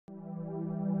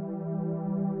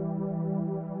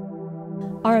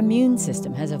Our immune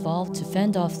system has evolved to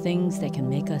fend off things that can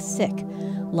make us sick,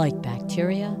 like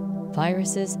bacteria,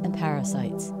 viruses, and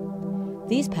parasites.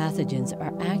 These pathogens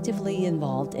are actively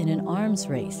involved in an arms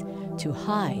race to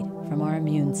hide from our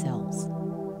immune cells.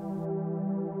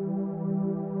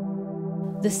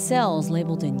 The cells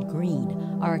labeled in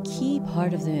green are a key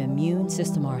part of the immune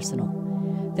system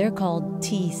arsenal. They're called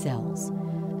T cells.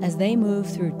 As they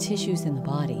move through tissues in the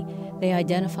body, they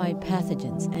identify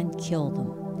pathogens and kill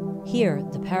them. Here,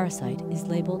 the parasite is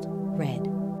labeled red.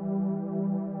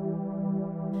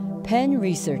 Penn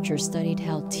researchers studied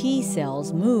how T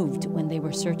cells moved when they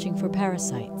were searching for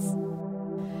parasites.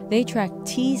 They tracked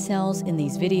T cells in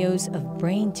these videos of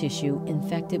brain tissue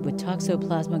infected with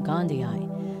Toxoplasma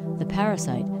gondii, the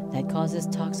parasite that causes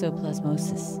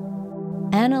toxoplasmosis.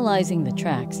 Analyzing the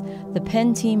tracks, the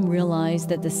Penn team realized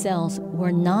that the cells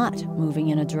were not moving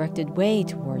in a directed way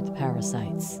toward the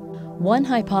parasites. One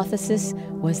hypothesis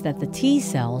was that the T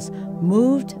cells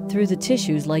moved through the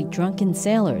tissues like drunken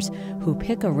sailors who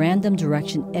pick a random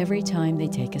direction every time they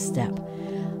take a step.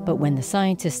 But when the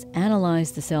scientists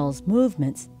analyzed the cells'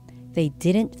 movements, they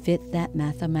didn't fit that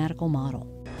mathematical model.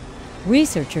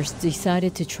 Researchers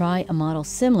decided to try a model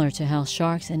similar to how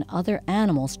sharks and other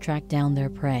animals track down their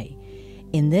prey.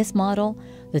 In this model,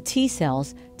 the T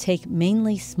cells take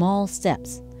mainly small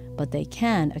steps, but they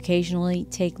can occasionally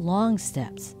take long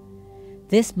steps.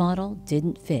 This model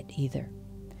didn't fit either,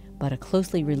 but a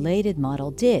closely related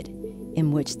model did,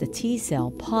 in which the T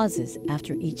cell pauses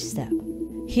after each step.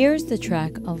 Here's the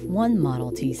track of one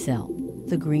model T cell,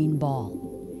 the green ball.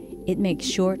 It makes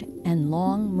short and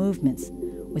long movements,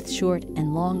 with short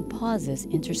and long pauses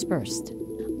interspersed.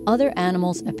 Other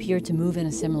animals appear to move in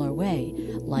a similar way,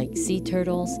 like sea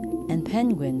turtles and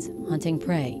penguins hunting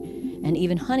prey, and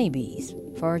even honeybees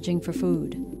foraging for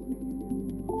food.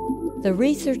 The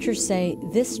researchers say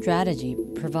this strategy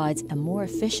provides a more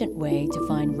efficient way to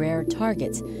find rare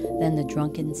targets than the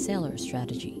drunken sailor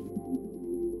strategy.